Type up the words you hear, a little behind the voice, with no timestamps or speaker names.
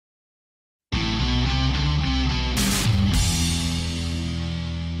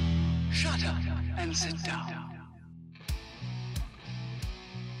and sit down.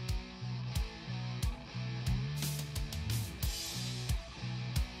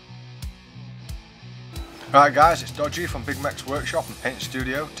 Alright guys, it's Dodgy from Big Mech's Workshop and Paint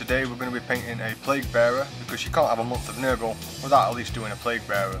Studio. Today we're going to be painting a Plague Bearer because you can't have a month of Nurgle without at least doing a Plague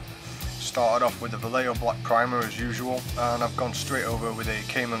Bearer. Started off with a Vallejo Black Primer as usual, and I've gone straight over with a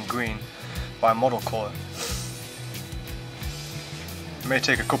Cayman Green by Model Colour. It may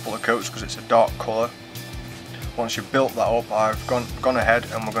take a couple of coats because it's a dark colour. Once you've built that up, I've gone ahead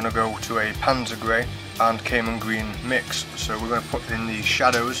and we're going to go to a Panzer Grey and Cayman Green mix. So we're going to put in the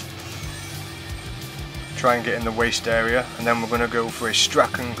shadows, try and get in the waist area, and then we're going to go for a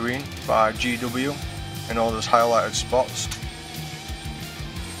Strachan Green by GW in all those highlighted spots.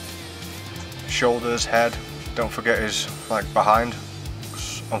 Shoulders, head, don't forget his behind.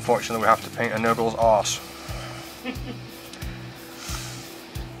 Unfortunately we have to paint a Nurgle's arse.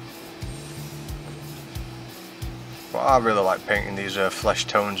 But I really like painting these flesh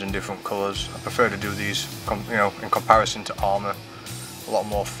tones in different colours. I prefer to do these, in comparison to armour. A lot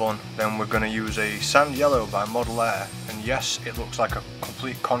more fun. Then we're going to use a Sand Yellow by Model Air, and yes, it looks like a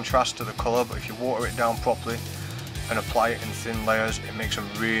complete contrast to the colour, but if you water it down properly and apply it in thin layers, it makes a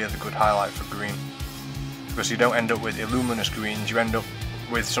really good highlight for green. Because you don't end up with illuminous greens, you end up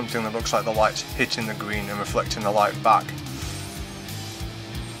with something that looks like the light's hitting the green and reflecting the light back.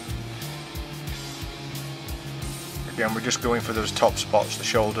 Again, we're just going for those top spots, the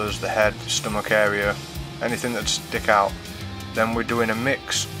shoulders, the head, the stomach area, anything that stick out. Then we're doing a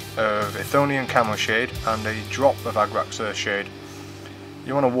mix of Ethonian Camo Shade and a drop of Agraxa Shade.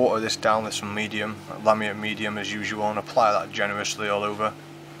 You want to water this down with some medium, Lamiate medium as usual, and apply that generously all over.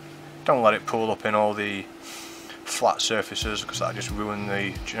 Don't let it pool up in all the flat surfaces because that just ruin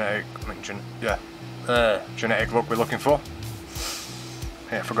the genetic look we're looking for.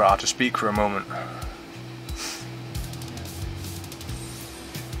 Yeah, I forgot how to speak for a moment.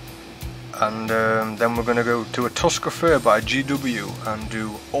 And then we're going to go to a Tusker Fur by GW and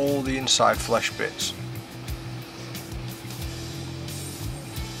do all the inside flesh bits.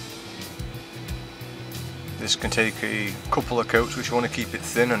 This can take a couple of coats, which you want to keep it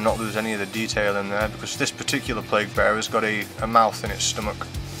thin and not lose any of the detail in there, because this particular Plague Bearer has got a mouth in its stomach.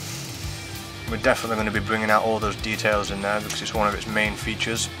 We're definitely going to be bringing out all those details in there because it's one of its main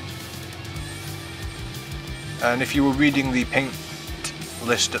features. And if you were reading the paint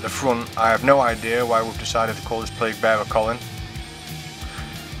list at the front, I have no idea why we've decided to call this Plague Bearer Colin.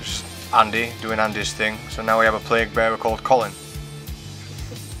 Just Andy doing Andy's thing, so now we have a Plague Bearer called Colin.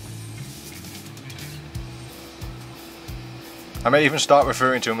 I may even start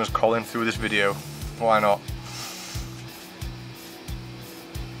referring to him as Colin through this video, why not?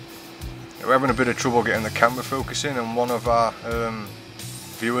 We're having a bit of trouble getting the camera focusing, and one of our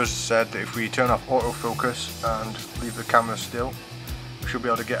viewers said that if we turn off autofocus and leave the camera still, we should be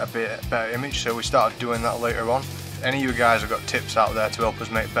able to get a bit better image, so we started doing that later on. If any of you guys have got tips out there to help us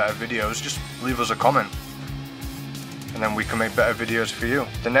make better videos, just leave us a comment and then we can make better videos for you.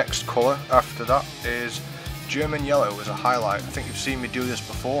 The next colour after that is German Yellow as a highlight. I think you've seen me do this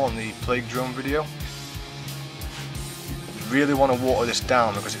before on the Plague Drone video. You really want to water this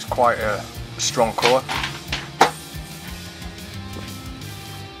down because it's quite a strong colour.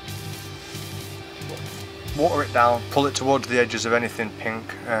 Water it down, pull it towards the edges of anything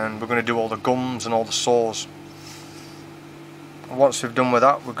pink, and we're going to do all the gums and all the sores. And once we've done with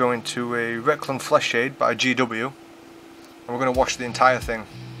that, we're going to a Reckland Flesh Shade by GW, and we're going to wash the entire thing.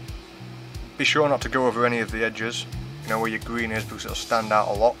 Be sure not to go over any of the edges, where your green is, because it'll stand out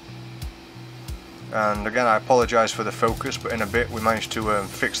a lot. And again, I apologise for the focus, but in a bit we managed to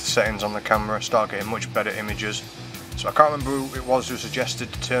fix the settings on the camera, start getting much better images. So I can't remember who it was who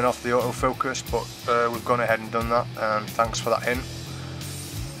suggested to turn off the autofocus, but we've gone ahead and done that, and thanks for that hint.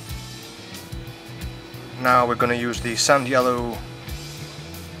 Now we're going to use the Sand Yellow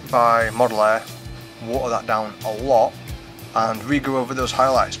by Model Air, water that down a lot, and re-go over those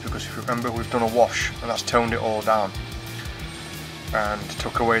highlights, because if you remember, we've done a wash and that's toned it all down and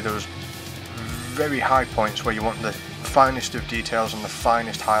took away those very high points where you want the finest of details and the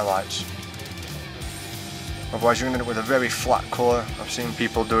finest highlights. Otherwise you're going to end up with a very flat colour. I've seen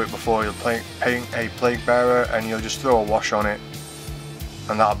people do it before. You'll paint a Plague Bearer and you'll just throw a wash on it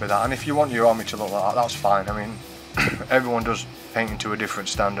and that'll be that. And if you want your army to look like that, that's fine. I mean, everyone does painting to a different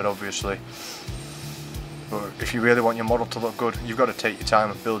standard obviously. But if you really want your model to look good, you've got to take your time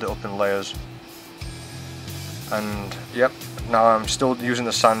and build it up in layers. And yep, now I'm still using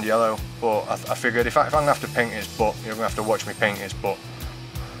the Sand Yellow, but I figured if I'm going to have to paint his butt, you're going to have to watch me paint his butt.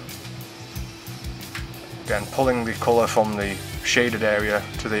 Again, pulling the colour from the shaded area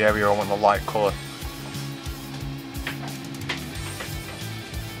to the area I want the light colour.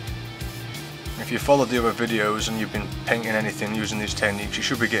 if you follow the other videos and you've been painting anything using these techniques, you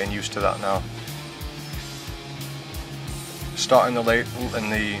should be getting used to that now. Start in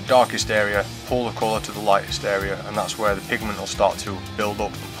the darkest area, pull the colour to the lightest area, and that's where the pigment will start to build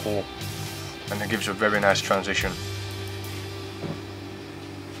up and pour, and it gives you a very nice transition.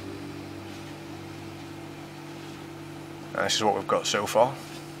 And this is what we've got so far.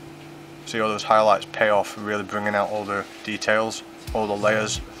 See all those highlights pay off, really bringing out all the details, all the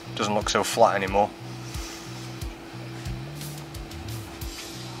layers. Doesn't look so flat anymore.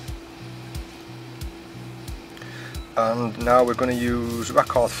 And now we're going to use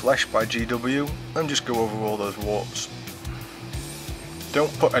Rakarth Flesh by GW and just go over all those warts.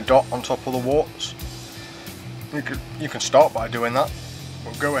 Don't put a dot on top of the warts. You can start by doing that,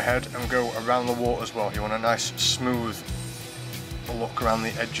 but go ahead and go around the wart as well. You want a nice smooth look around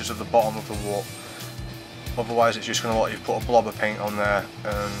the edges of the bottom of the wart. Otherwise it's just going to let you put a blob of paint on there,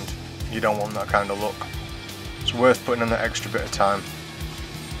 and you don't want that kind of look. It's worth putting in that extra bit of time,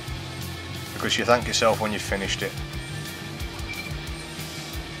 because you thank yourself when you've finished it.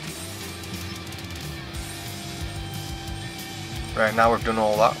 Right, now we've done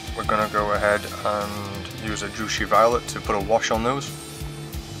all that, we're going to go ahead and use a Drushy Violet to put a wash on those.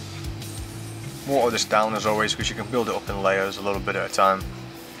 Water this down as always, because you can build it up in layers a little bit at a time.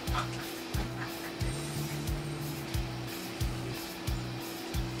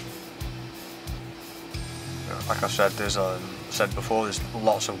 Like I said, said before, there's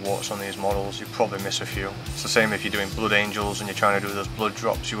lots of warts on these models. You probably miss a few. It's the same if you're doing Blood Angels and you're trying to do those blood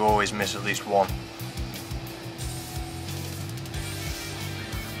drops, you always miss at least one.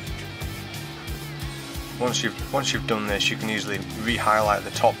 Once you've done this, you can easily re-highlight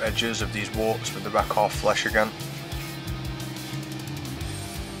the top edges of these warts with the Rakarth Flesh again.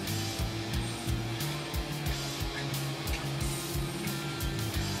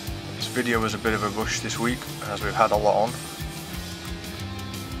 This video was a bit of a rush this week, as we've had a lot on.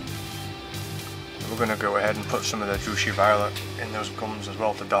 We're going to go ahead and put some of the Drushy Violet in those gums as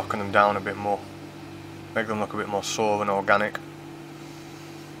well to darken them down a bit more, make them look a bit more sour and organic.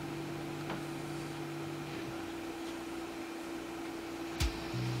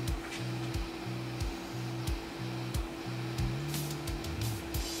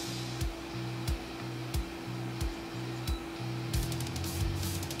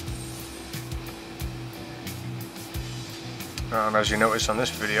 And as you notice on this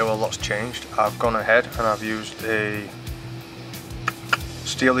video, a lot's changed. I've gone ahead and I've used a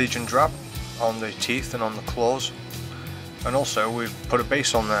Steel Legion drab on the teeth and on the claws, and also we've put a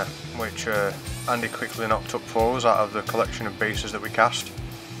base on there, which Andy quickly knocked up for us out of the collection of bases that we cast.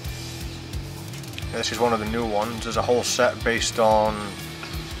 This is one of the new ones. There's a whole set based on,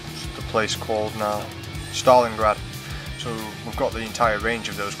 what's the place called now? Stalingrad. So we've got the entire range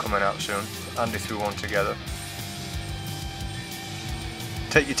of those coming out soon. Andy threw one together.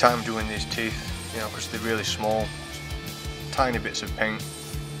 Take your time doing these teeth, you know, because they're really small, tiny bits of paint,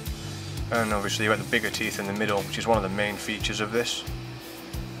 and obviously you have the bigger teeth in the middle, which is one of the main features of this.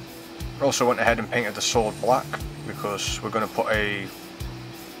 I also went ahead and painted the sword black, because we're going to put a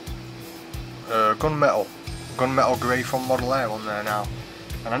gunmetal grey from Model Air on there now.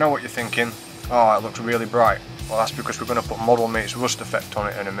 And I know what you're thinking, oh, it looks really bright. Well, that's because we're going to put Model Mate's rust effect on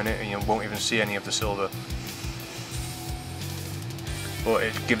it in a minute, and you won't even see any of the silver. But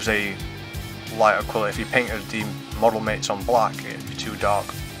it gives a lighter colour. If you painted the Model Mates on black, it'd be too dark.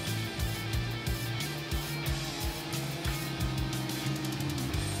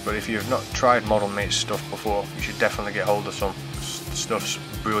 But if you've not tried Model Mates stuff before, you should definitely get hold of some. Stuff's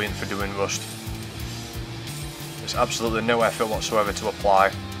brilliant for doing rust. There's absolutely no effort whatsoever to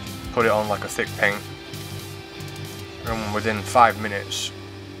apply. Put it on like a thick paint, and within 5 minutes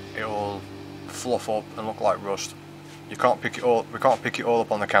it'll fluff up and look like rust. You can't pick it all. We can't pick it all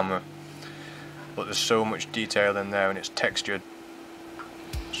up on the camera, but there's so much detail in there, and it's textured.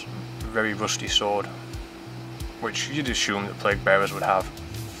 It's a very rusty sword, which you'd assume that Plague Bearers would have.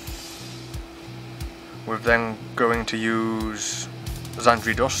 We're then going to use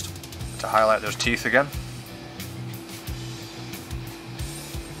Zandri Dust to highlight those teeth again.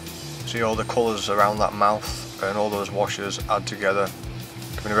 See all the colours around that mouth and all those washes add together,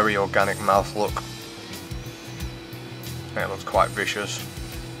 giving a very organic mouth look. And it looks quite vicious.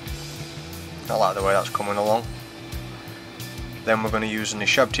 I like the way that's coming along. Then we're going to use an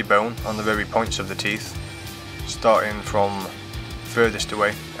Nishabti bone on the very points of the teeth, starting from furthest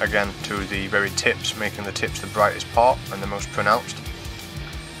away again to the very tips, making the tips the brightest part and the most pronounced.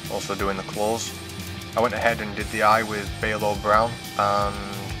 Also doing the claws. I went ahead and did the eye with Balo Brown and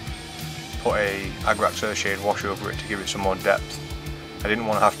put a Agrax Earthshade wash over it to give it some more depth. I didn't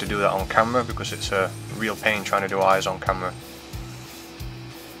want to have to do that on camera because it's a real pain trying to do eyes on camera.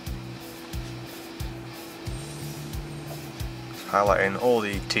 Highlighting all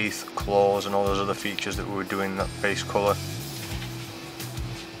the teeth, claws and all those other features that we were doing that base colour.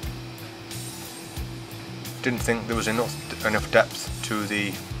 Didn't think there was enough depth to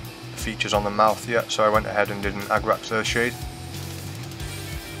the features on the mouth yet, so I went ahead and did an Agrax Earthshade.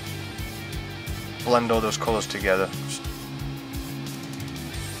 Blend all those colours together. Just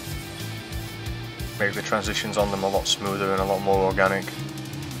make the transitions on them a lot smoother and a lot more organic.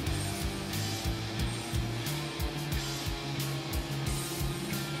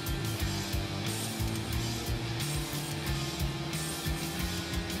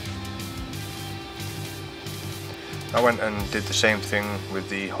 I went and did the same thing with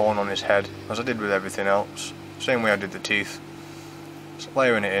the horn on his head as I did with everything else. Same way I did the teeth. Just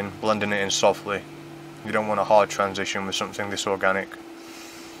layering it in, blending it in softly. You don't want a hard transition with something this organic.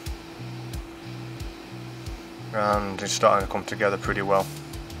 And it's starting to come together pretty well.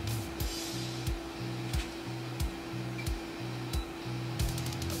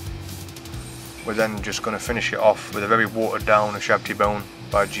 We're then just going to finish it off with a very watered down Ushabti Bone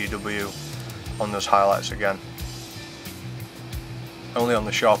by GW on those highlights again. Only on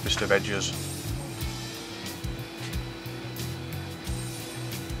the sharpest of edges.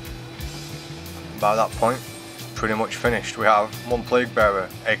 By that point, pretty much finished. We have one Plague Bearer,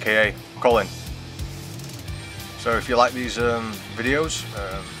 aka Colin. So if you like these videos,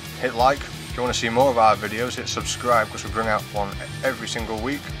 hit like. If you want to see more of our videos, hit subscribe because we bring out one every single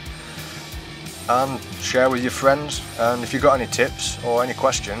week. And share with your friends. And if you've got any tips or any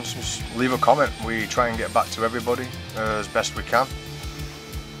questions, just leave a comment. We try and get back to everybody as best we can.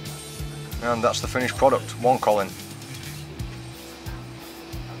 And that's the finished product, one Colin.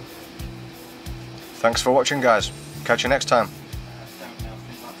 Thanks for watching, guys. Catch you next time.